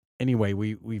Anyway,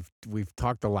 we've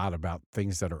talked a lot about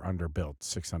things that are underbuilt.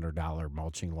 $600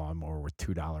 mulching lawnmower with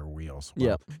 $2 wheels. Well,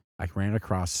 Yep. I ran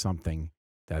across something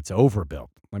that's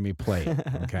overbuilt. Let me play it.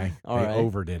 Okay, All they right.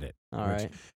 overdid it. All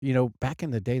right. Back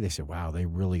in the day, they said, "Wow, they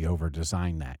really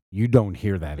overdesigned that." You don't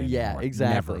hear that anymore. Yeah,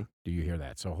 exactly. Never do you hear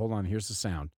that. So hold on. Here's the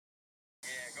sound. Yeah,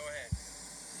 go ahead.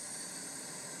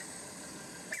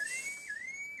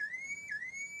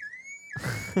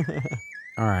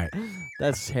 All right.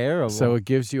 That's terrible. So it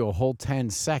gives you a whole 10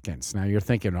 seconds. Now you're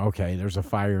thinking, okay, there's a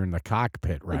fire in the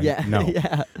cockpit, right? Yeah. No,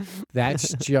 Yeah.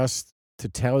 that's just to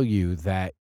tell you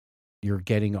that you're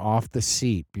getting off the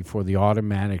seat before the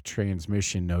automatic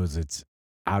transmission knows it's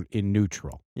out in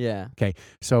neutral. Yeah. Okay.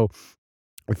 So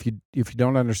if you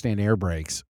don't understand air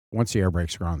brakes, once the air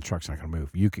brakes are on, the truck's not going to move.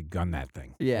 You could gun that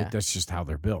thing. Yeah. That's just how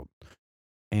they're built.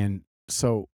 And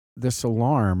so this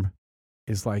alarm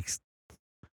is like,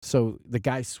 so the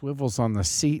guy swivels on the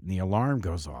seat and the alarm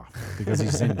goes off because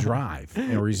he's in drive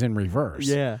or he's in reverse.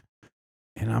 Yeah.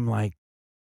 And I'm like,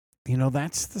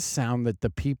 that's the sound that the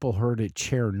people heard at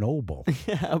Chernobyl.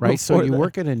 Yeah. Right? So you before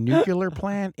work at a nuclear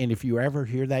plant, and if you ever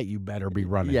hear that, you better be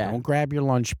running. Yeah. Don't grab your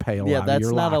lunch pail Yeah, out of that's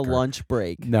your not locker. a lunch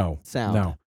break No.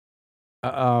 sound.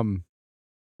 No.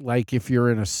 Like if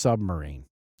you're in a submarine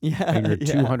Yeah. and you're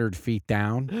Yeah. 200 feet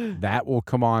down, that will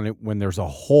come on when there's a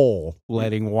hole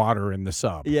letting water in the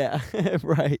sub. Yeah.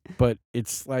 Right. But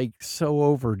it's like so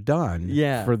overdone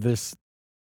Yeah. for this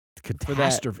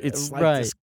catastrophe. It's like right.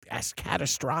 this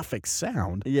catastrophic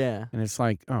sound. Yeah. And it's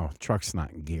like, oh, truck's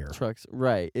not in gear. Trucks.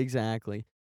 Right. Exactly.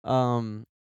 An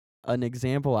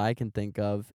example I can think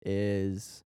of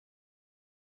is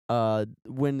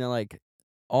when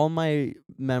all my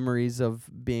memories of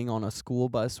being on a school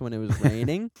bus when it was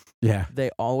raining, Yeah. they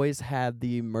always had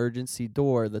the emergency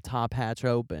door, the top hatch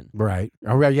open. Right.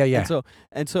 Oh, right. Yeah. Yeah.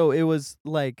 And so it was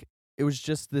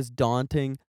just this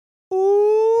daunting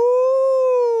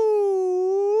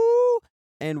ooh.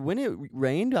 And when it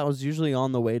rained, I was usually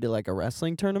on the way to like a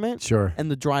wrestling tournament, Sure.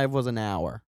 and the drive was an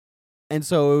hour. And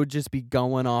so it would just be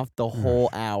going off the whole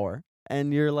hour.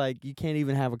 And you're like, you can't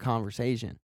even have a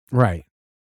conversation. Right.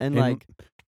 And And like,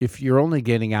 if you're only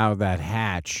getting out of that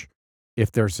hatch,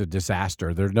 if there's a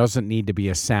disaster, there doesn't need to be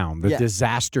a sound. The Yeah.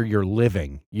 disaster you're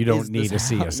living, you don't is the need to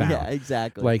see a sound. Yeah,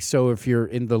 exactly. Like, so if you're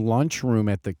in the lunchroom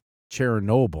at the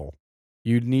Chernobyl,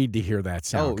 you need to hear that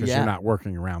sound because yeah. you're not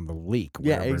working around the leak.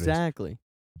 Yeah, wherever it is. exactly.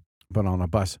 But on a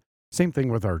bus, same thing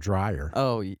with our dryer.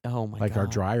 Oh my Like God. our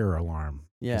dryer alarm.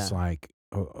 Yeah. It's like,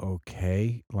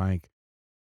 okay, like,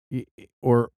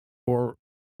 or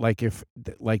like if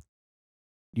like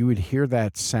you would hear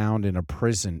that sound in a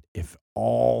prison if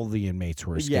all the inmates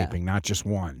were Yeah. escaping, not just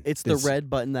one. It's the red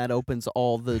button that opens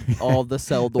all the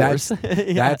cell doors.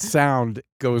 Yeah. That sound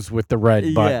goes with the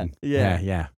red button. Yeah.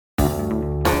 Yeah.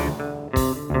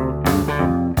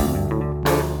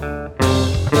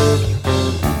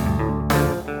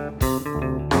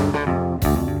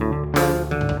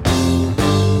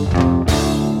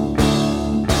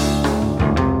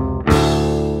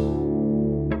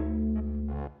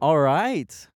 All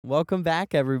right. Welcome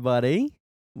back, everybody.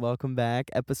 Welcome back.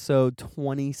 Episode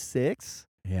 26.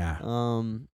 Yeah.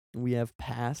 We have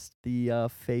passed the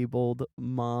fabled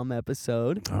mom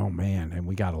episode. Oh man, and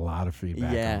we got a lot of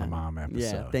feedback on the mom episode.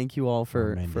 Yeah. Thank you all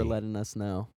for Mindy. letting us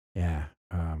know. Yeah.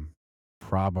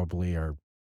 Probably our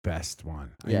best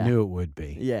one. Yeah. I knew it would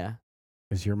be. Yeah.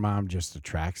 Because your mom just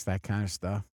attracts that kind of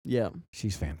stuff. Yeah.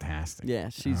 She's fantastic. Yeah.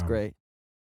 She's great.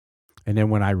 And then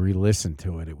when I re-listened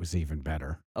to it, it was even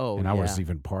better. Oh, and yeah. I was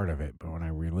even part of it, but when I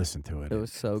re-listened to it, It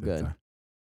was so good.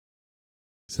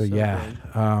 So yeah,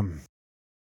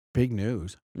 big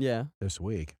news Yeah. this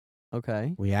week.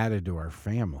 Okay. We added to our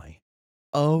family.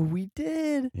 Oh, we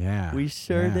did. Yeah, We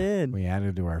sure yeah. did. We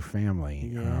added to our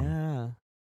family. Yeah.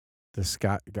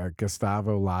 The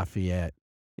Gustavo Lafayette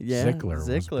Yeah. Zickler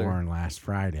was born last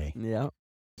Friday. Yeah.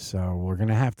 So we're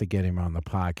gonna have to get him on the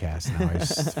podcast now.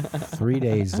 He's 3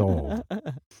 days old,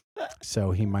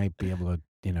 so he might be able to,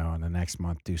 in the next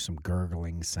month, do some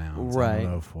gurgling sounds. I Right.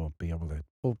 don't know if we'll be able to.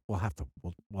 We'll have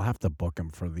to book him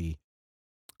for the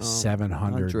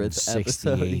 100th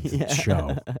 768th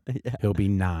show. Yeah. He'll be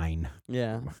 9.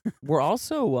 Yeah. We're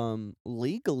also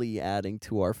legally adding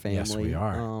to our family. Yes, we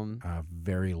are. A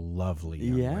very lovely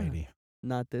young lady.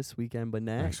 Not this weekend, but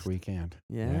next weekend.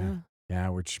 Yeah. Yeah,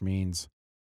 which means,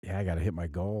 I got to hit my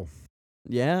goal.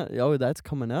 Yeah. Oh, that's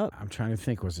coming up. I'm trying to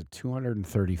think. Was it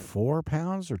 234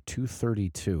 pounds or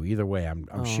 232? Either way, I'm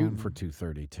shooting for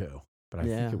 232, but I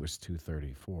think it was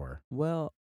 234.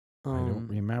 Well, I don't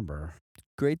remember.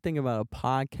 Great thing about a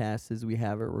podcast is we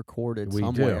have it recorded We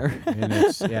somewhere. do, and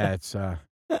it's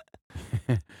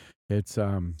It's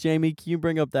Jamie, can you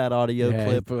bring up that audio yeah,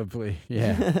 clip? probably,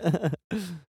 yeah.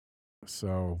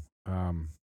 So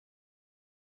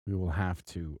we will have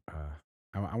to.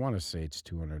 I want to say it's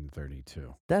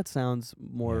 232. That sounds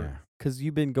more Yeah, because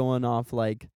you've been going off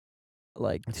like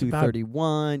it's about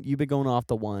 231. You've been going off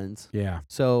the ones, yeah.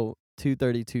 so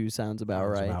 232 sounds about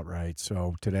That's right. about right.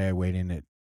 So today I weighed in at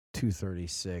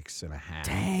 236 and a half.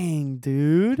 Dang,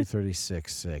 dude!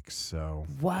 236.6. So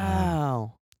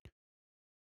Wow,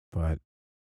 but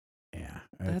yeah,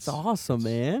 that's it's awesome,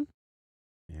 man.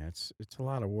 yeah, it's a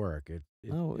lot of work. It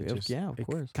Oh, just yeah, of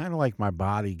course. kind of like my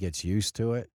body gets used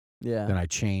to it, Yeah. then I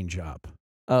change up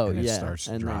Oh, and it yeah, starts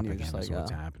to and then drop you're again. just Is like,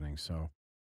 what's happening. So,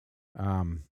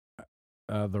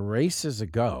 the race is a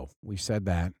go. We said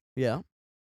that. yeah.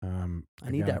 I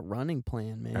need got- that running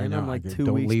plan, man. I know. I'm like 2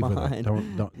 don't weeks leave behind. with it.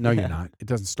 Don't. No, Yeah. you're not. It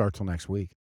doesn't start till next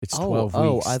week. It's Oh, 12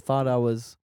 oh, weeks. I thought I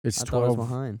was. It's I thought I 12. was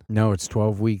behind. No, it's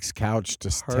 12 weeks couch,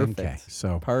 just 10K. Perfect.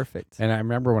 So Perfect. and I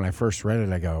remember when I first read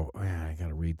it, I go, man, I got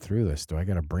to read through this. Do I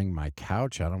got to bring my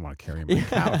couch? I don't want to carry my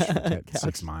couch for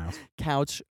 6 miles.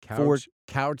 Couch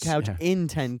Couch yeah. in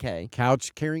 10K.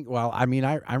 Couch carrying. Well, I mean,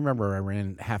 I remember I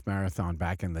ran half marathon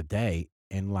back in the day,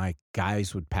 and like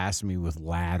guys would pass me with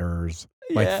ladders,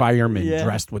 like Yeah, firemen yeah.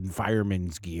 dressed with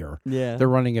firemen's gear. Yeah. They're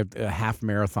running a half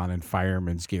marathon in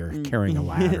firemen's gear, carrying a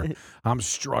ladder. I'm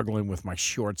struggling with my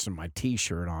shorts and my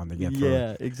T-shirt on to get through.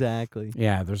 Yeah, exactly.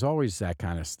 Yeah, there's always that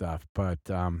kind of stuff, but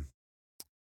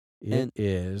it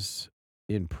is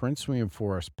in Prince William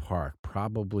Forest Park,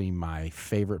 probably my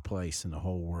favorite place in the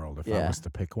whole world if I was to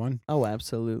pick one. Oh,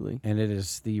 absolutely. And it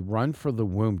is the Run for the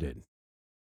Wounded,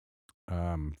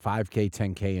 5K,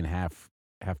 10K, and half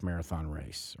marathon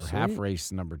race, or half Sweet.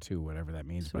 race number 2, whatever that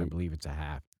means. But I Sweet. believe it's a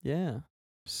half. Yeah.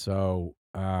 So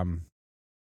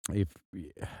if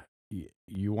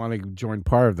you want to join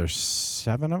part of, there's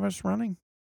 7 of us running.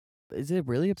 Is it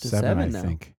really up to 7 I now?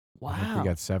 think. Wow. I think we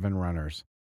got 7 runners.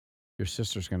 Your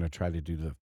sister's going to try to do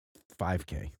the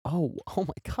 5K. Oh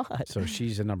my God. So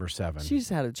she's a number 7. She's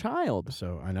had a child.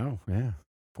 So I know, yeah.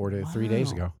 3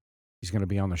 days ago. He's going to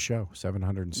be on the show,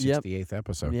 768th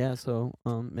episode. Yeah, so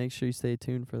make sure you stay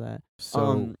tuned for that.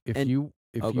 So if you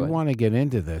go ahead. want to get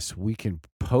into this, we can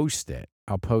post it.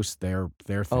 I'll post their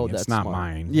thing. Oh, It's that's not smart.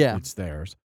 mine. Yeah. It's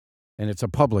theirs. And it's a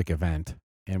public event,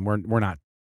 and we're not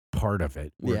part of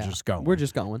it. We're just going. We're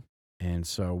just going. And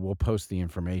so we'll post the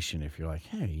information if you're like,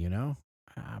 hey,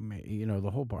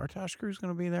 the whole Bartosh crew is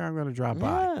going to be there. I'm going to drop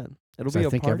by. Yeah. It'll 'Cause be I a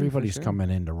think party for everybody's sure.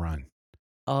 coming in to run.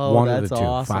 Oh, One that's of the 2,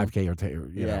 awesome. 5K or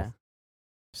you Yeah. know.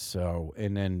 So,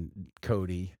 and then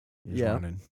Cody is Yeah.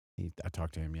 running. I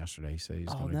talked to him yesterday. He said he's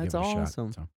going to that's give it a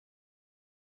awesome. shot. So.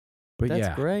 But That's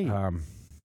yeah, great.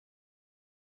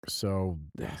 So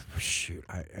shoot,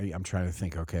 I'm trying to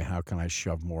think. Okay, how can I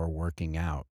shove more working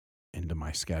out into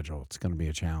my schedule? It's going to be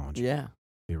a challenge. Yeah.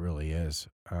 It really is.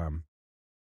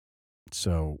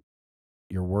 So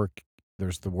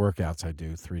there's the workouts I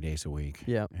do 3 days a week.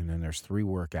 Yeah. And then there's 3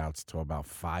 workouts till about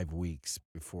 5 weeks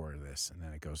before this. And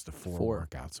then it goes to 4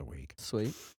 workouts a week.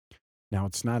 Sweet. Now,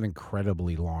 it's not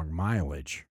incredibly long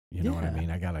mileage. You know what I Yeah. mean?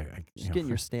 I got to Just getting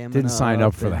your stamina. didn't sign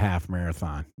up for the and- half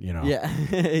marathon, Yeah.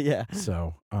 Yeah.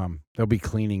 So they'll be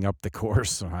cleaning up the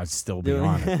course, so I'd still be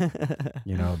on it.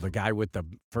 The guy with the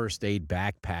first aid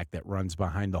backpack that runs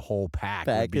behind the whole pack.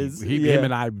 Him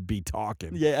and I would be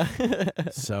talking. Yeah.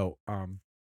 So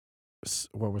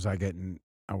what was I getting?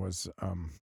 I was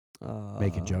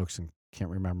making jokes and can't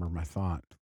remember my thought.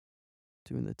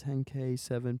 Doing the 10K,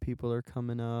 7 people are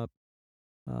coming up.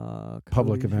 Public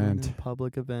Cody's event. running,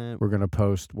 Public event.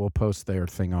 We'll post their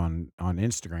thing on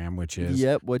Instagram, which is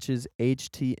which is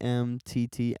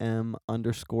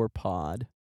HTMTTM_pod.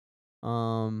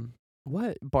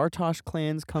 What? Bartosh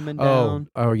Clan's coming down.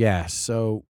 Oh yeah.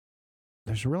 So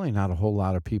there's really not a whole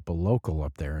lot of people local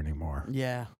up there anymore.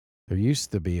 Yeah. There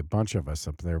used to be a bunch of us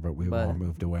up there, but we've all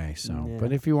moved away. So, Yeah.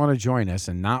 but if you want to join us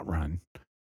and not run,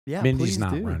 Yeah, Mindy's please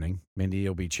not do. running. Mindy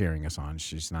will be cheering us on.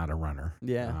 She's not a runner.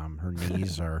 Yeah. Her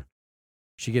knees are.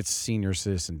 She gets senior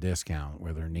citizen discount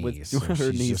with her knees. So her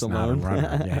she's knees just alone. not a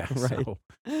runner. Yeah. Right.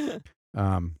 So,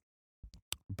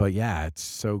 but yeah,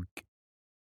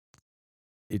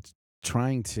 it's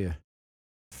trying to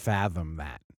fathom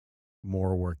that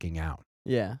more working out.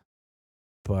 Yeah.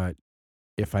 But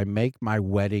if I make my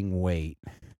wedding weight,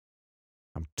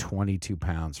 I'm 22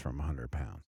 pounds from 100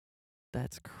 pounds.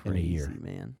 That's in a year. crazy,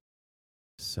 man.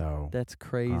 So That's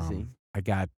crazy. I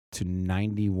got to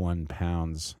 91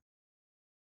 pounds,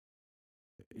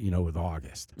 with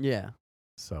August. Yeah.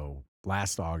 So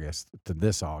last August to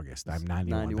this August, I'm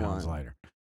 91 pounds lighter.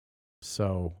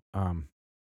 So,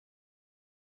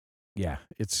 yeah,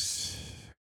 it's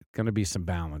going to be some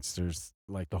balance. There's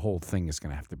like the whole thing is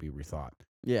going to have to be rethought.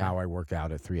 Yeah. How I work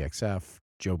out at 3XF.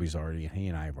 He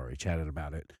and I have already chatted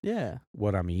about it. Yeah.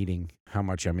 What I'm eating, how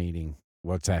much I'm eating,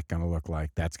 what's that going to look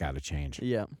like? That's got to change.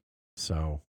 Yeah.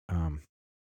 So,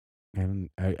 and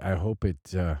I hope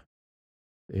that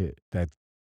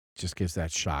just gives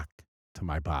that shock to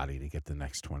my body to get the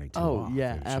next 22 Oh, off.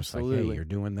 yeah, It was just absolutely. like, hey, you're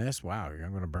doing this? Wow, you're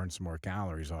going to burn some more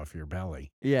calories off your belly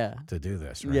Yeah. to do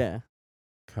this, right? Yeah.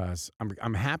 Because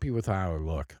I'm happy with how I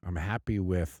look. I'm happy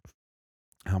with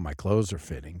how my clothes are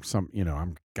fitting.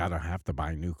 I'm gotta have to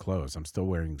buy new clothes. I'm still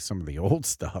wearing some of the old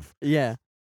stuff. Yeah.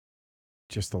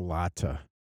 Just a lot to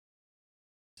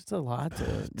Just a lot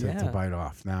to to bite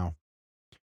off. Now,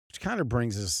 which kind of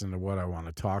brings us into what I want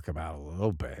to talk about a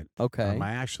little bit. Okay.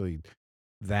 I actually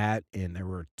and there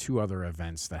were 2 other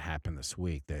events that happened this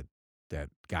week that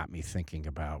got me thinking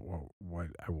about what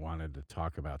I wanted to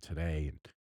talk about today. And,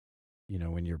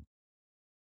 when you're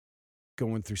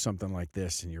going through something like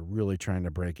this and you're really trying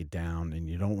to break it down and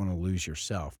you don't want to lose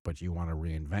yourself, but you want to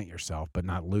reinvent yourself, but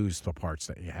not lose the parts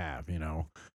that you have,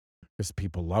 because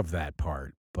people love that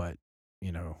part. But,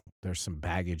 there's some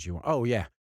baggage oh yeah,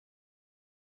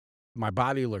 my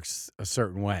body looks a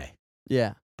certain way,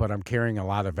 Yeah. but I'm carrying a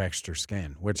lot of extra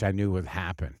skin, which I knew would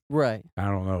happen. Right. I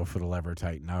don't know if it'll ever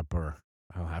tighten up or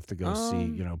I'll have to go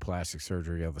see, Um, plastic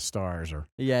surgery of the stars or,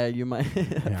 Yeah, you might.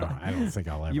 I don't think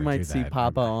I'll ever You might do see that.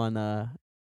 Papa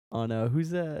on who's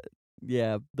that?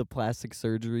 Yeah, the plastic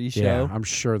surgery show. Yeah, I'm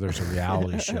sure there's a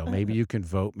reality show. Maybe you can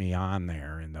vote me on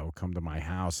there and they'll come to my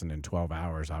house and in 12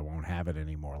 hours I won't have it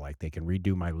anymore. Like they can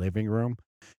redo my living room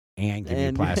and give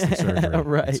me plastic surgery at the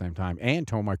right. same time and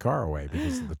tow my car away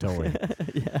because of the towing.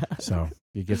 Yeah. So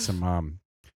you get some,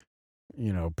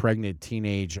 pregnant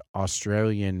teenage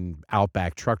Australian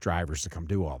Outback truck drivers to come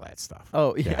do all that stuff.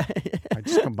 Oh, yeah. I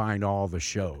just combined all the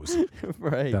shows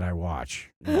Right. that I watch,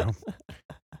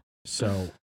 So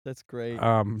That's great.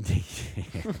 I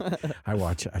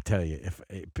tell you, if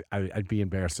I'd be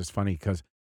embarrassed. It's funny because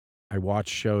I watch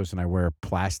shows and I wear a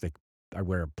plastic bag. I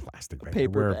wear a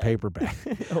paper bag.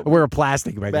 I wear a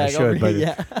plastic bag. I should, but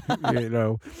yeah.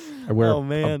 I wear. Oh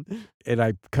man. And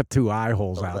I cut 2 eye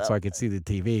holes out so I could see the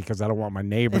TV because I don't want my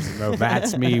neighbors to know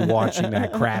that's me watching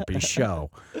that crappy show.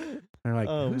 They're like,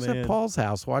 Oh, "Who's man. at Paul's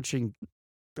house watching?"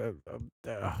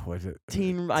 What is it?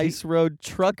 Teen Ice Road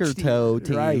Trucker Tow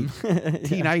team. Right.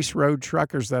 Teen Yeah. Ice Road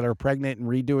truckers that are pregnant and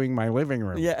redoing my living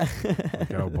room. Yeah.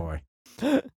 Like, oh boy.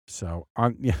 So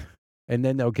and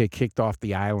then they'll get kicked off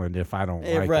the island if I don't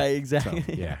like Right, it. exactly.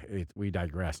 So, yeah, we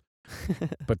digress.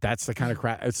 But that's the kind of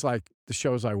crap. It's like the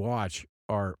shows I watch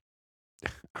are.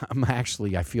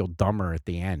 I feel dumber at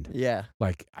the end. Yeah.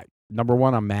 Like number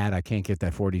one, I'm mad I can't get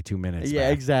that 42 minutes. Yeah,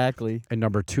 back. exactly. And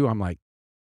number 2, I'm like,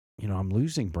 I'm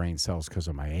losing brain cells because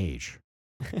of my age.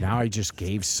 Now I just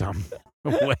gave some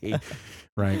away,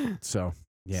 right? So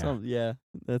yeah, Yeah,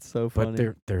 that's so funny.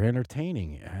 but they're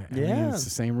entertaining. I mean, Yeah. it's the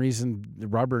same reason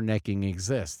rubbernecking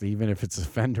exists, even if it's a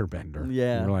fender bender.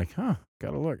 Yeah. We're like,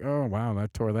 gotta look. Oh wow,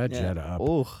 that tore that Yeah. Jetta up.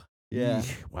 Oh, yeah,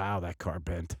 Eesh, wow, that car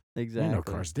bent. exactly. No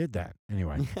cars did that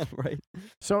anyway. Yeah, right.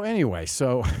 So anyway,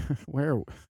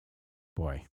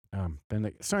 boy,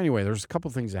 so anyway, there's a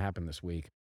couple things that happened this week.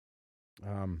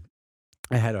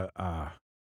 I had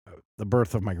the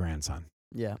birth of my grandson.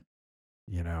 Yeah.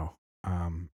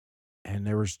 And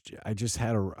I just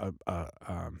had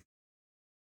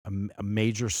a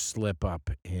major slip up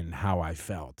in how I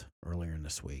felt earlier in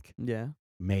this week. Yeah.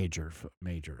 Major.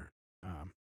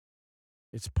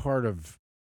 It's part of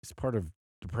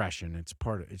depression.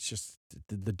 It's just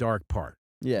the dark part.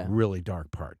 Yeah. Really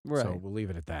dark part. So Right. we'll leave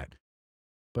it at that.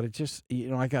 But it just,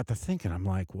 I got to thinking, I'm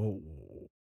like, well,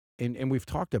 and we've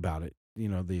talked about it,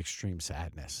 the extreme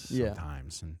sadness Yeah.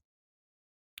 sometimes.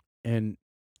 And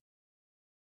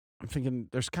I'm thinking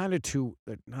there's kind of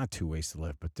not 2 ways to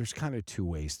live, but there's kind of 2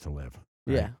 ways to live.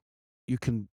 Right? Yeah. You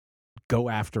can go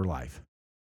after life,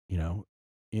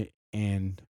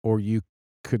 or you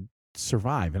could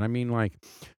survive. And I mean, like,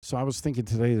 so I was thinking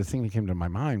today, the thing that came to my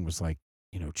mind was like,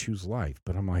 choose life.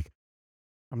 But I'm like,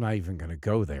 I'm not even going to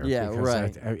go there. Yeah,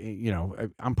 because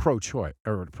right. I'm pro-choice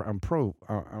or I'm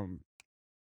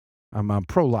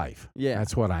pro-life. Yeah.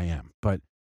 That's what I am. But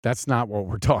that's not what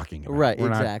we're talking about. Right, We're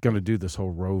not exactly. going to do this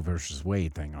whole Roe versus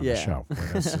Wade thing on the show.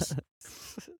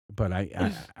 But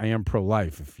I am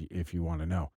pro-life if you want to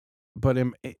know. But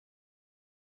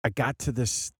I got to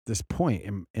this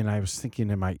point and I was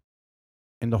thinking,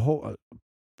 and the whole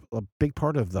a big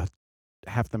part of the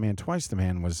half the man, twice the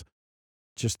man was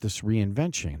just this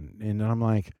reinvention. And I'm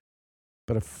like,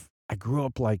 but if I grew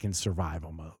up like in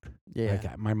survival mode. Yeah.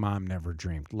 Like my mom never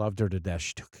dreamed. Loved her to death.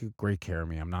 She took great care of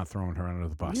me. I'm not throwing her under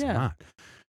the bus. Yeah. I'm not.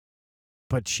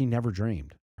 but she never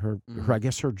dreamed. I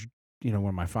guess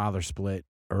when my father split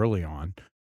early on,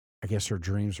 I guess her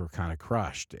dreams were kind of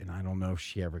crushed, and I don't know if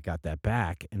she ever got that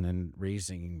back. And then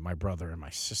raising my brother and my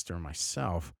sister and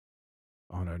myself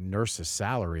on a nurse's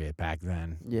salary back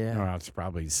then, Yeah. it's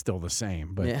probably still the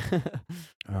same, but Yeah.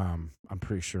 I'm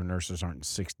pretty sure nurses aren't in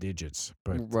 6 digits,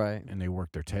 but Right. and they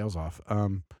work their tails off.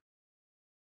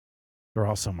 They're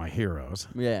also my heroes.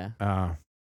 Yeah.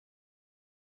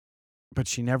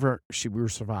 But we were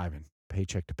surviving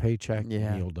paycheck to paycheck,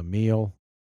 Yeah. meal to meal,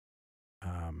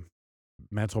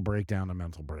 mental breakdown to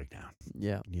mental breakdown,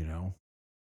 Yeah.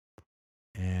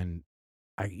 and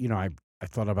I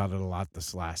thought about it a lot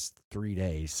this last 3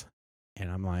 days,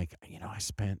 and I'm like, I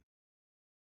spent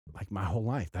like my whole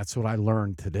life. That's what I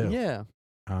learned to do. Yeah.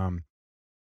 And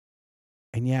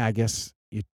I guess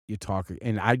you talk,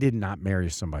 and I did not marry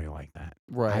somebody like that.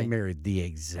 I Right. married the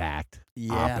exact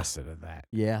Yeah. opposite of that.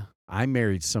 Yeah. I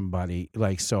married somebody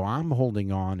so I'm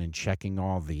holding on and checking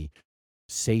all the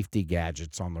safety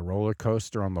gadgets on the roller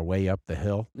coaster on the way up the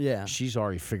hill. Yeah. She's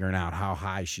already figuring out how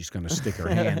high she's going to stick her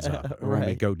hands up when we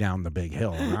Right. go down the big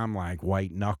hill. And I'm like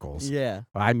white knuckles. Yeah.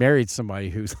 I married somebody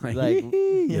who's like, Like,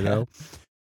 you yeah. know?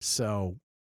 So,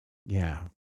 yeah.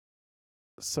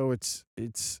 So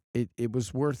it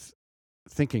was worth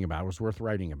thinking about. It was worth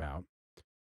writing about.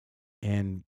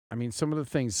 And I mean, some of the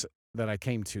things that I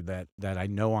came to that I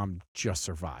know I'm just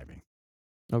surviving.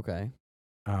 Okay.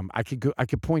 I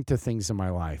could point to things in my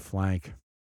life like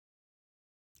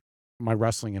my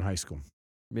wrestling in high school.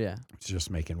 Yeah. It's just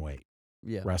making weight,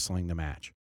 Yeah. wrestling the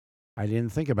match. I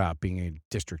didn't think about being a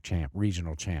district champ,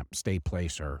 regional champ, state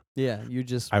placer. Yeah. You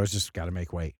just. I was just got to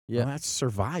make weight. Yeah. Well, that's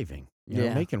surviving. You know,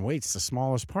 Yeah. making weight's the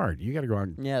smallest part. You got to go out.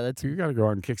 Yeah. That's You got to go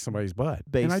out and kick somebody's butt.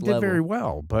 base And I did level. very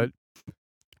well, but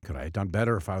could I have done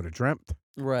better if I would have dreamt?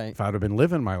 Right. If I would have been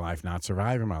living my life, not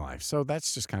surviving my life. So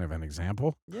that's just kind of an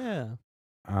example. Yeah.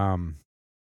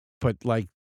 But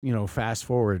fast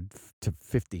forward to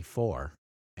 54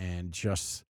 and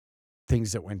just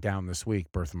things that went down this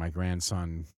week, birth of my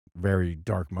grandson, very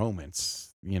dark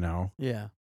moments, Yeah.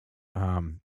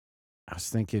 I was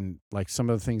thinking like some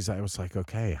of the things I was like,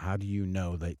 okay, how do you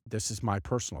know that this is my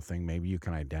personal thing? Maybe you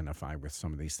can identify with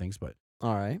some of these things, but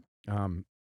All right.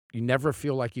 you never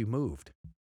feel like you moved.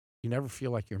 You never feel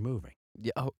like you're moving.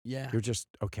 Yeah. Oh, yeah. You're just,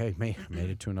 okay, made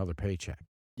it to another paycheck.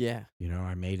 Yeah.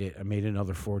 I made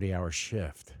another 40-hour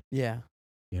shift, Yeah.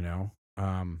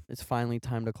 It's finally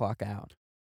time to clock out.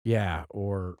 Yeah,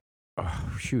 or,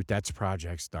 oh, shoot, that's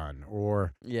project's done.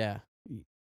 Or Yeah.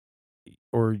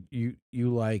 you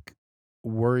like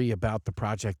worry about the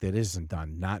project that isn't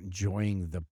done, not enjoying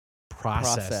the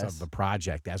process of the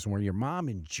project, as where your mom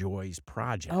enjoys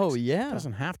projects. Oh, yeah.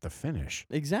 Doesn't have to finish,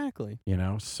 Exactly.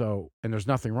 So, and there's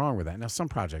nothing wrong with that. Now, some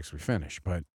projects we finish,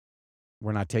 but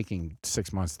we're not taking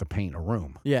 6 months to paint a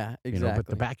room. Yeah, exactly. But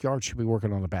the backyard should be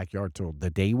working on the backyard till the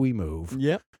day we move.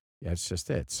 Yep. Yeah, that's just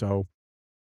it. So,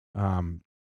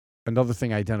 another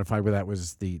thing I identified with that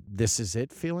was the "this is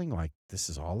it" feeling, like this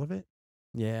is all of it.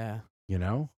 Yeah.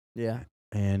 Yeah.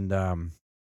 And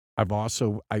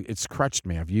it's crutched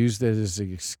me. I've used it as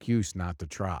an excuse not to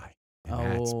try. And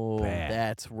that's bad,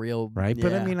 that's real. right? Yeah.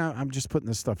 But I mean, I'm just putting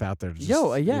this stuff out there. yeah,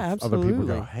 Other people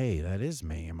go, absolutely. "Hey, that is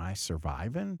me. Am I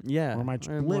surviving? Yeah. Or am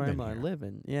I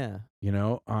living here?"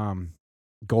 Yeah.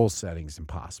 Goal setting's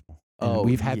impossible. And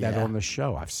we've had that yeah. on the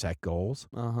show. I've set goals.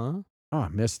 Uh-huh. Oh, I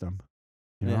missed them.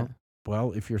 Yeah.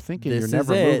 Well, if you're thinking This you're is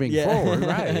never it. moving Yeah. forward,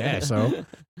 right? Yeah.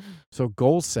 So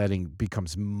goal setting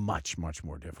becomes much, much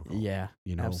more difficult. Yeah.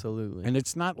 Absolutely. And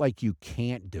it's not like you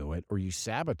can't do it or you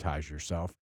sabotage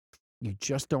yourself. You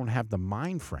just don't have the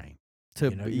mind frame.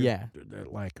 Yeah. They're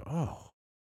like, oh,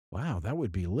 wow, that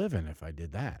would be living if I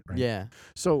did that. Right? Yeah.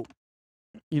 So,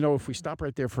 if we stop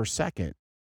right there for a second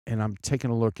and I'm taking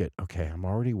a look at, okay, I'm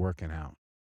already working out.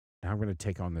 Now I'm going to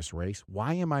take on this race.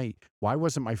 Why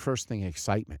wasn't my first thing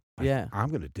excitement? Like, Yeah. I'm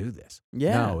going to do this.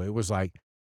 Yeah. No, it was like,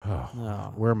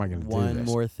 Oh, where am I going to do this? one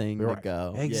more thing to Right.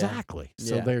 go. Exactly.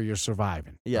 So Yeah. there you're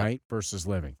surviving, Yeah. right? Versus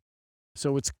living.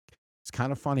 So it's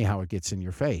kind of funny how it gets in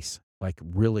your face, like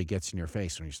really gets in your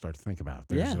face when you start to think about it.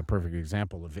 There's Yeah. a perfect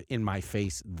example of it in my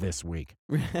face this week.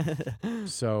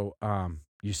 So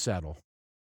you settle.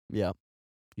 Yep.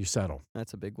 You settle.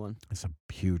 That's a big one. It's a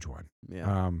huge one.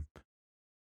 Yeah.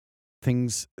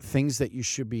 Things that you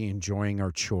should be enjoying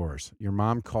are chores. Your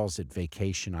mom calls it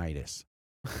vacationitis.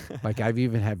 Like I've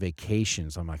even had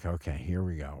vacations. I'm like, okay, here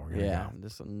we go. We're gonna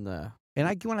go.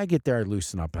 And when I get there, I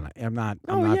loosen up, and I'm not.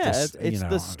 Just, it's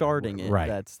the starting it. Right.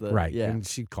 That's the right. Yeah. And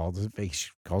she calls it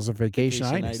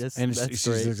vacationitis, and That's she's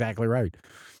great. exactly right.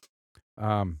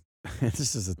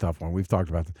 This is a tough one. We've talked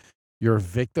about this. You're a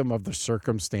victim of the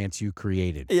circumstance you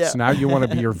created. Yeah. So now you want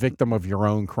to be your victim of your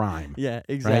own crime. Yeah, Right?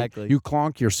 exactly. You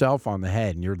clonk yourself on the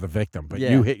head and you're the victim, but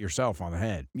Yeah. you hit yourself on the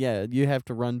head. Yeah, you have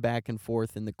to run back and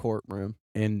forth in the courtroom.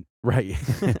 And right.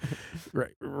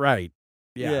 right.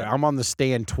 Yeah, Yeah. I'm on the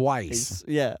stand twice.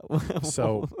 Yeah.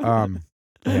 So,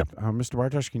 Mr.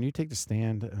 Bartosh, can you take the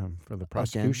stand for the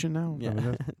prosecution now?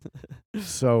 Yeah.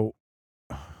 So,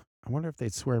 I wonder if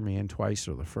they'd swear me in twice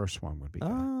or the first one would be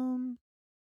good.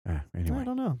 I Anyway,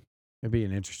 don't know. it'd be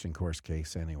an interesting course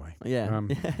case anyway. Yeah.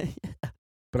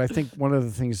 But I think one of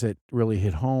the things that really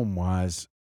hit home was,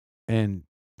 and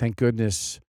thank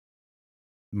goodness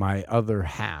my other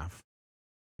half,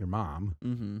 your mom,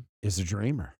 Mm-hmm. is a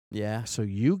dreamer. Yeah. So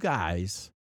you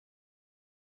guys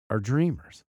are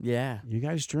dreamers. Yeah. You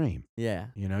guys dream. Yeah.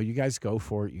 You know, you guys go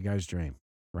for it. You guys dream,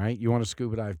 right? You want to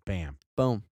scuba dive, bam.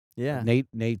 Boom. Yeah.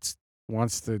 Nate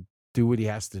wants to do what he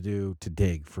has to do to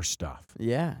dig for stuff.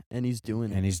 Yeah. And he's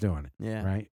doing And it. he's doing it, Yeah.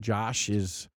 right? Josh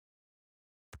is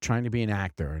trying to be an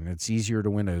actor, and it's easier to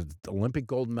win an Olympic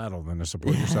gold medal than to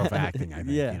support yourself acting, I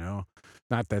think, Yeah. you know?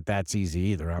 Not that that's easy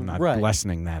either. I'm not Right.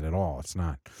 lessening that at all. It's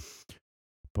not.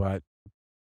 But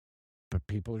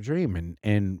people are dreaming,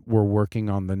 and we're working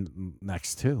on the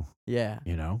next two, Yeah.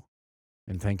 you know?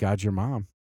 And thank God your mom.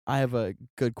 I have a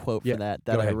good quote Yeah, for that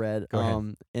go I ahead. read Go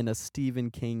ahead. in a Stephen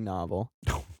King novel.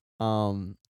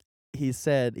 He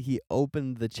said he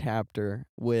opened the chapter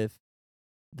with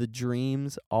the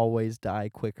dreams always die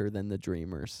quicker than the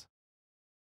dreamers.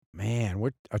 Man,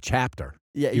 what a chapter.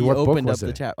 Yeah, he What book opened up was the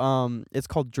it? chapter. It's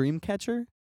called Dreamcatcher.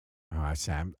 Oh,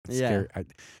 I'm Yeah.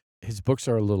 scared. His books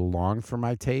are a little long for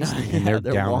my taste, Yeah, and they're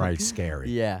they're long. downright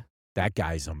scary. Yeah. That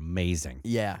guy's amazing.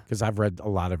 Yeah. Because I've read a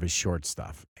lot of his short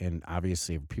stuff, and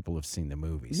obviously people have seen the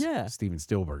movies. Yeah. Steven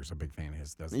Spielberg's a big fan of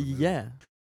his. Does the movies. Yeah.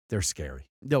 They're scary.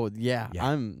 No, yeah. Yeah.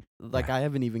 I'm like Yeah. I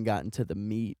haven't even gotten to the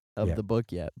meat of Yeah. the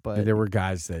book yet, And but there were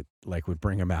guys that like would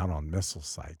bring him out on missile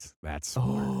sites. That's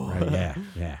smart, Oh. right? Yeah,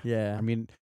 yeah. yeah. I mean,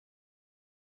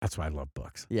 that's why I love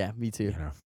books. Yeah, me too. You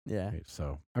know. Yeah.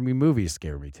 So I mean, movies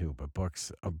scare me too, but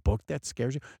books, a book that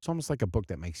scares you, it's almost like a book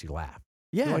that makes you laugh.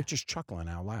 Yeah. You're like just chuckling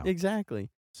out loud. Exactly.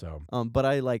 So But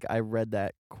I read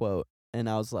that quote and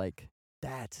I was like,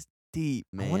 that's deep,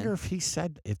 man. I wonder if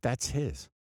that's his.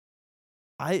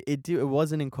 It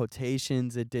wasn't in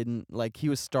quotations. It didn't like he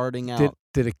was starting out.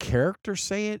 Did a character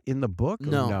say it in the book? Or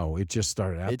No. no, it just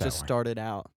started out. It that just way? started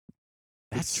out.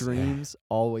 That's The dreams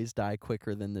always die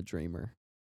quicker than the dreamer.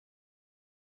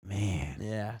 man.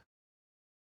 Yeah.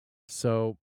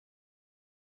 So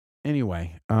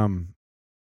anyway, I'm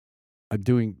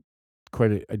doing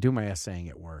I do my essaying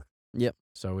at work. Yep.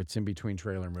 So it's in between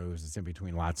trailer moves. It's in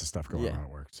between lots of stuff going Yeah. on at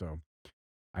work. So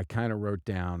I kind of wrote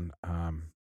down,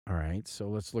 all right, so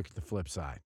let's look at the flip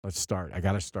side. Let's start. I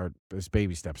got to start. There's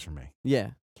baby steps for me.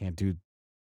 Yeah. Can't do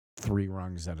 3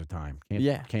 rungs at a time.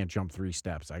 Yeah. Can't jump 3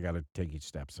 steps. I got to take each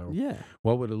step. So Yeah.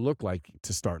 what would it look like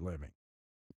to start living?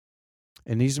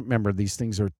 And remember, these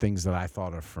things are things that I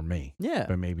thought of for me. Yeah.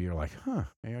 But maybe you're like,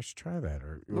 maybe I should try that.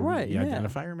 Or Right, you yeah.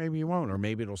 identify, or maybe you won't. Or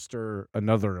maybe it'll stir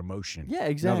another emotion. Yeah,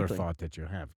 exactly. Another thought that you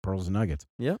have. Pearls and nuggets.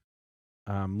 Yep.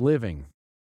 Living.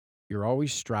 You're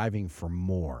always striving for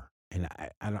more. And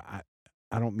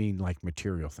I don't mean like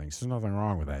material things. There's nothing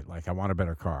wrong with that. Like I want a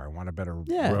better car. I want a better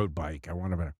Yeah. road bike. I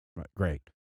want a better, great.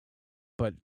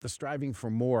 But the striving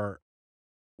for more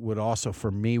would also,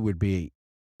 for me, would be,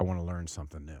 I want to learn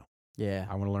something new. Yeah.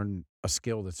 I want to learn a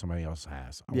skill that somebody else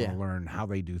has. I Yeah. want to learn how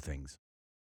they do things.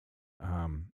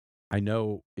 I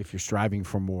know if you're striving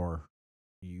for more,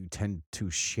 you tend to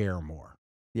share more.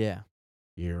 Yeah.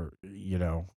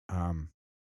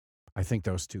 I think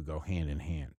those two go hand in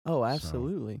hand. Oh,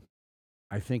 absolutely.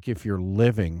 I think if you're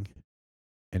living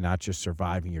and not just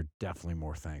surviving, you're definitely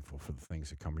more thankful for the things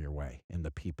that come your way and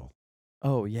the people.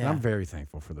 Oh, And yeah. I'm very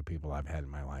thankful for the people I've had in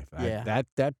my life. Yeah.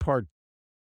 That part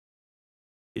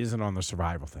isn't on the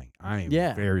survival thing. I am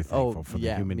Yeah. very Oh, thankful for the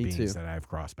yeah, human me beings too. that I've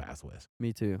crossed paths with.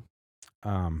 Me too.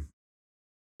 And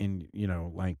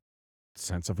like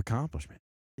sense of accomplishment.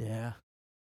 Yeah.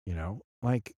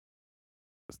 Like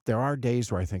there are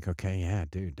days where I think, okay, yeah,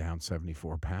 dude, down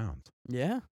 74 pounds.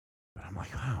 Yeah. But I'm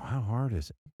like, wow, how hard is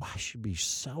it? Well, I should be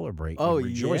celebrating Oh, and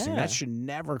rejoicing. yeah. That should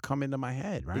never come into my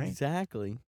head, right?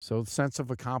 Exactly. So the sense of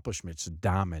accomplishment should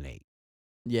dominate.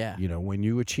 Yeah. When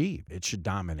you achieve, it should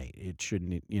dominate. It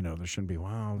shouldn't, there shouldn't be,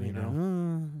 well, Like,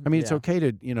 I mean, it's yeah. okay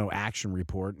to, action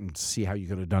report and see how you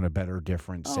could have done it better,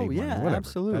 different, Oh, save money, yeah, whatever.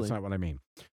 absolutely. That's not what I mean.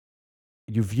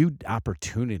 You view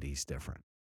opportunities different.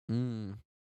 Mm.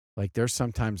 Like there's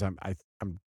sometimes I'm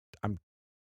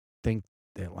think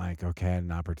that like, okay, I had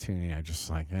an opportunity. I just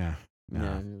like, no, Yeah,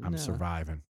 I'm no.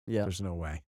 surviving. Yeah. There's no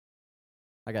way.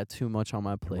 I got too much on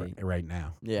my plate. right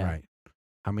now. Yeah. Right.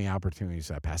 How many opportunities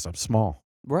did I pass up? Small,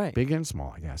 Right. big and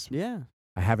small, I guess. Yeah.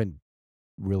 I haven't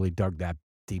really dug that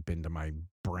deep into my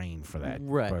brain for that.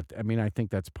 Right. But I mean, I think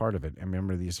that's part of it. I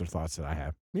remember these are thoughts that I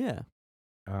have. Yeah.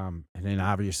 And then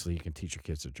obviously you can teach your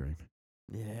kids to dream,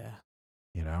 Yeah.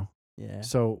 you know? Yeah.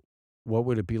 So what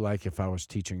would it be like if I was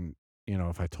teaching,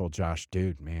 if I told Josh,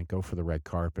 dude, man, go for the red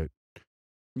carpet.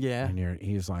 Yeah. And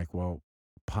he's like, well,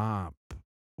 Pop,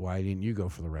 why didn't you go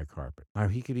for the red carpet? Now,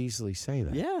 he could easily say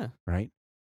that, Yeah. right?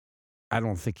 I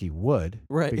don't think he would.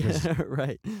 Right. Because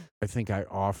right. I think I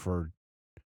offered,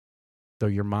 though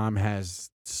your mom has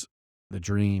the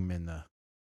dream and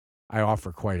I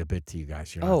offer quite a bit to you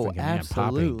guys. You're not Oh, thinking, man, Pop ain't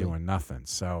absolutely. doing nothing.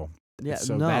 So Yeah.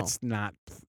 No. that's not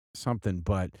something,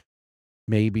 but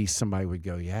maybe somebody would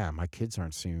go, yeah, my kids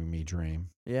aren't seeing me dream.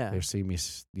 Yeah. They're seeing me,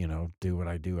 do what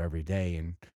I do every day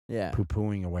and Yeah.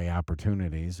 poo-pooing away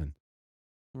opportunities. And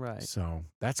Right. so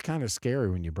that's kind of scary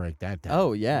when you break that down.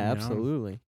 Oh, yeah, you know?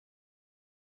 absolutely.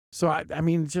 So, I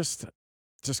mean, just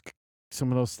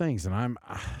some of those things. And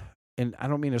and I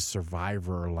don't mean a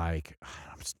survivor like,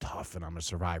 I'm tough and I'm a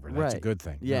survivor. That's a Right. good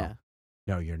thing. Yeah.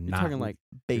 No, you're You're not. talking like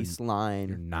You're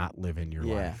baseline. not living your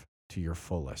Yeah. life to your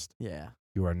fullest. Yeah.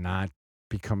 You are not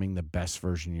becoming the best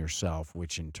version of yourself,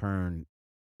 which in turn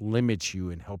limits you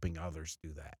in helping others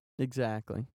do that.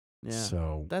 Exactly. Yeah.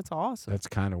 So That's awesome. that's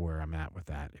kind of where I'm at with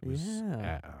that. It was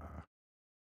Yeah.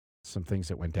 some things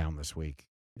that went down this week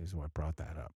is what brought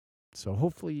that up. So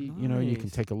hopefully, you can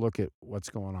Nice. take a look at what's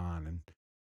going on. And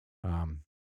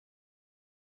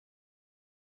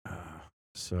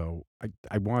so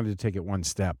I wanted to take it one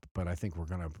step, but I think we're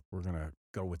gonna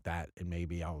go with that, and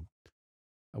maybe I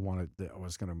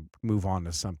was gonna move on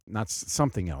to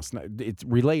something else. It's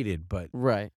related, but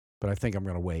Right. I think I'm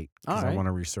gonna wait All because I right. want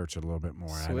to research it a little bit more.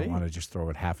 I don't Sweet. want to just throw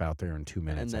it half out there in 2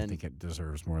 minutes. I then- think it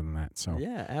deserves more than that. So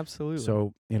Yeah, absolutely.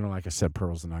 So, like I said,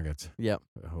 pearls and nuggets, Yep.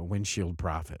 a windshield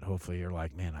profit. Hopefully you're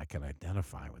like, man, I can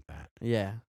identify with that,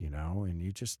 Yeah. and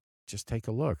you just take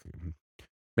a look.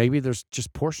 Maybe there's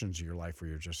just portions of your life where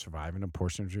you're just surviving and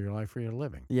portions of your life where you're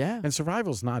living. Yeah. And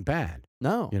survival's not bad,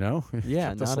 No. Yeah,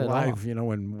 Kept us not at all. alive,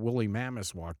 when woolly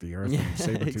mammoths walked the earth Yeah, and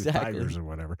saber-toothed exactly. tigers or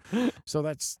whatever. So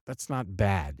that's not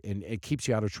bad. And it keeps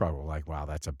you out of trouble. Like, wow,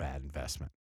 that's a bad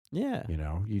investment. Yeah.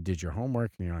 You did your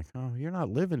homework and you're like, oh, you're not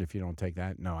living if you don't take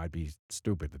that. No, I'd be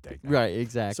stupid to take that. Right,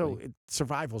 exactly. So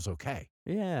survival's okay,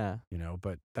 yeah.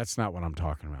 but that's not what I'm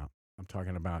talking about. I'm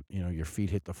talking about, your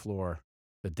feet hit the floor.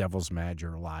 The devil's mad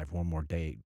you're alive one more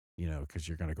day, because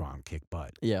you're going to go out and kick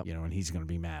butt. Yep. And he's going to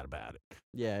be mad about it.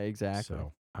 Yeah, exactly.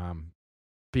 So,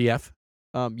 BF.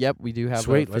 Yep, we do have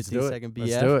Sweet, a let's do it. 15-second BF.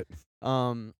 Let's do it.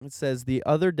 It says the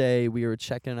other day we were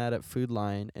checking out at Food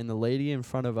Line and the lady in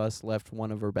front of us left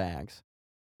one of her bags.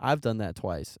 I've done that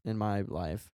twice in my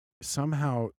life.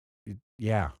 Somehow,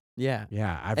 yeah. Yeah.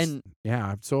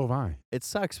 Yeah, so have I. It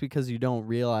sucks because you don't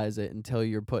realize it until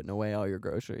you're putting away all your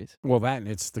groceries. Well, that and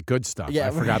it's the good stuff. Yeah,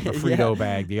 I forgot the right, Frito yeah.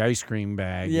 bag, the ice cream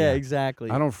bag. Yeah, exactly.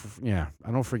 I don't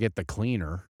forget the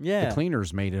cleaner. Yeah. The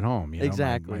cleaner's made at home.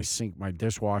 Exactly. My sink, my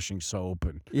dishwashing soap,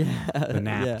 and Yeah. the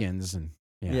napkins, and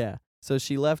Yeah. So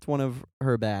she left one of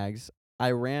her bags.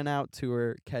 I ran out to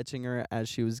her, catching her as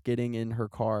she was getting in her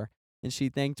car, and she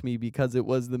thanked me because it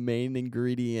was the main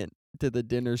ingredient to the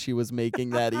dinner she was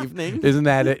making that evening. Isn't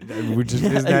that it?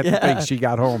 Isn't that the thing? Yeah. She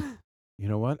got home. You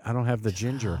know what? I don't have the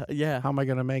ginger. Yeah. How am I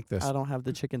going to make this? I don't have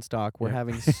the chicken stock. We're Yeah.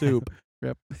 having soup.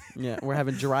 Yep. Yeah, we're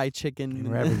having dry chicken.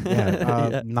 We're having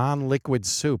Yeah. non-liquid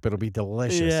soup. It'll be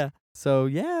delicious. Yeah. So,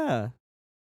 yeah.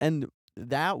 And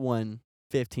that one,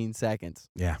 15 seconds.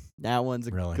 Yeah. That one's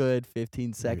a Really. good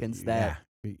 15 seconds that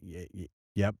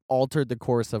Yep. altered the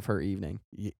course of her evening.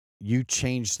 You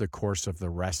changed the course of the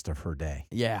rest of her day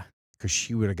Yeah. because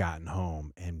she would have gotten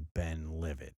home and been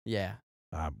livid. Yeah.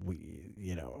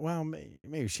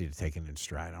 Maybe she'd have taken it in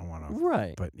stride. I don't want to.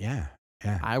 Right. But yeah.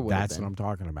 I would have That's been. what I'm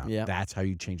talking about. Yeah. That's how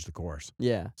you change the course.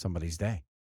 Yeah. Somebody's day.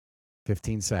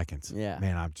 15 seconds. Yeah.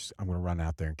 Man, I'm going to run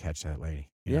out there and catch that lady.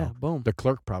 You Yeah. know? Boom. The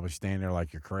clerk probably standing there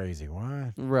like you're crazy.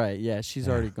 What? Right. Yeah. She's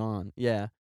Yeah. already gone. Yeah.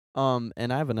 And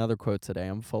I have another quote today.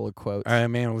 I'm full of quotes. All right,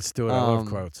 man, let's do it. I love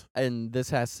quotes. And this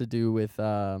has to do with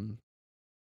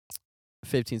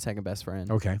 15-second best friend.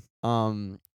 Okay.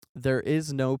 There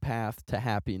is no path to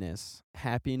happiness.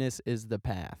 Happiness is the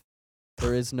path.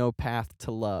 There is no path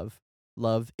to love.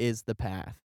 Love is the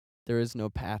path. There is no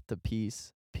path to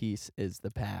peace. Peace is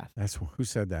the path. That's who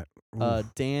said that?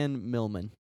 Oof. Dan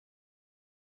Millman.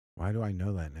 Why do I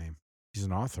know that name? He's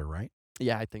an author, right?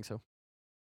 Yeah, I think so.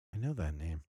 I know that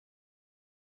name.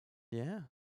 Yeah.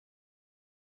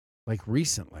 Like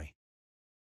recently.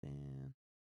 Dan.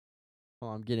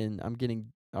 Well, I'm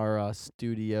getting our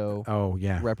studio Oh,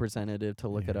 yeah. representative to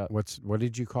look it Yeah. up. What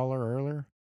did you call her earlier?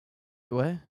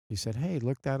 What? You said, "Hey,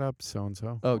 look that up, so and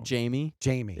so." Oh, Jamie.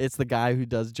 Jamie. It's the guy who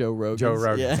does Joe Rogan's. Joe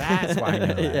Rogan's. Yeah. That's why I know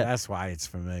that. Yeah. That's why it's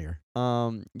familiar.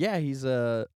 Yeah, he's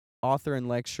a author and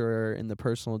lecturer in the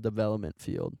personal development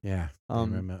field. Yeah.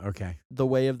 Okay. The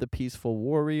Way of the Peaceful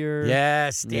Warrior.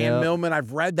 Yes, Dan Yep. Millman.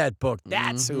 I've read that book.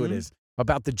 That's who it Mhm. is.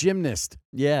 About the gymnast.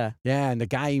 Yeah. Yeah, and the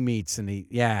guy he meets, and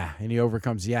he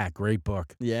overcomes. Yeah, great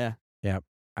book. Yeah. Yep.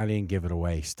 I didn't give it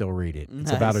away. Still read it. It's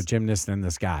about a Nice. gymnast and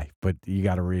this guy, but you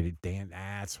got to read it. Dan,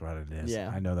 that's what it is. Yeah.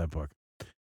 I know that book.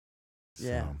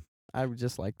 Yeah. So, I would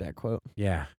just like that quote.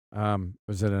 yeah.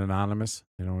 Was it anonymous?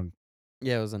 You know.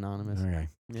 Yeah, it was anonymous. Okay.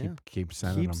 Yeah. Keep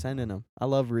sending Keep them. sending them. I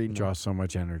love reading them. Draw so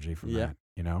much energy from Yeah. that.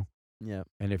 You know. Yep.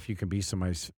 And if you can be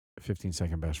somebody's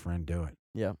 15-second best friend, do it.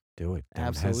 Yep. Do it. Don't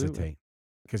Absolutely. hesitate.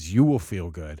 Because you will feel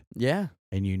good. Yeah.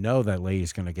 And you know that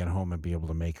lady's going to get home and be able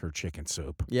to make her chicken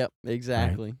soup. Yep.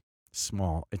 Exactly.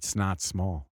 Small. It's not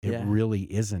small. It Yeah.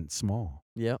 really isn't small.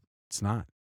 Yep. It's not.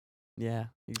 Yeah.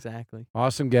 Exactly.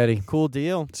 Awesome, Geddy. Cool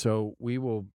deal. So we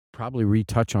will probably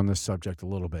retouch on this subject a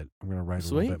little bit. I'm going to write a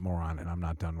Sweet. little bit more on it. I'm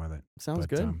not done with it. Sounds But,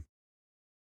 good.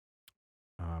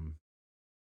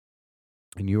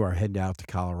 and you are heading out to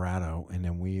Colorado, and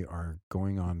then we are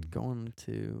going Going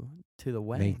to the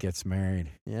wedding. Nate gets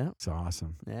married. Yeah. It's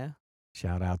awesome. Yeah.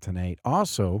 Shout out to Nate.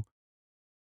 Also,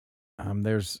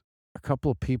 there's a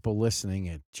couple of people listening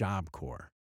at Job Corps,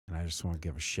 and I just want to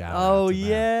give a shout out Oh to them.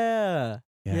 yeah.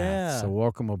 Yeah. Yeah. So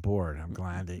welcome aboard. I'm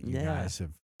glad that you Yeah. guys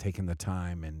have taken the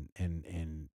time,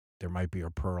 and there might be a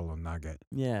pearl or nugget.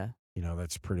 Yeah. You know,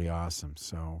 that's pretty awesome.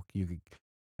 So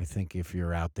I think if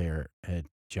you're out there at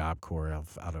Job Corps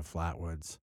out of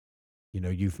Flatwoods, you know,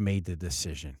 you've made the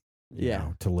decision. You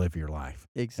know, to live your life.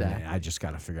 Exactly. And I just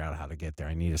got to figure out how to get there.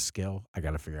 I need a skill. I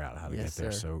got to figure out how to Yes, get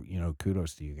there. sir. So, you know,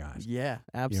 kudos to you guys. Yeah.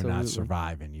 Absolutely. You're not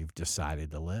surviving. You've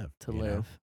decided to live. To you know?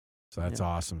 live. So that's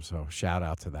awesome. So shout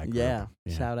out to that group. Yeah.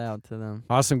 Shout out to them.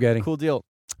 Awesome, Geddy. Cool deal.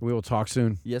 We will talk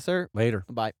soon. Yes, sir. Later.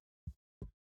 Bye.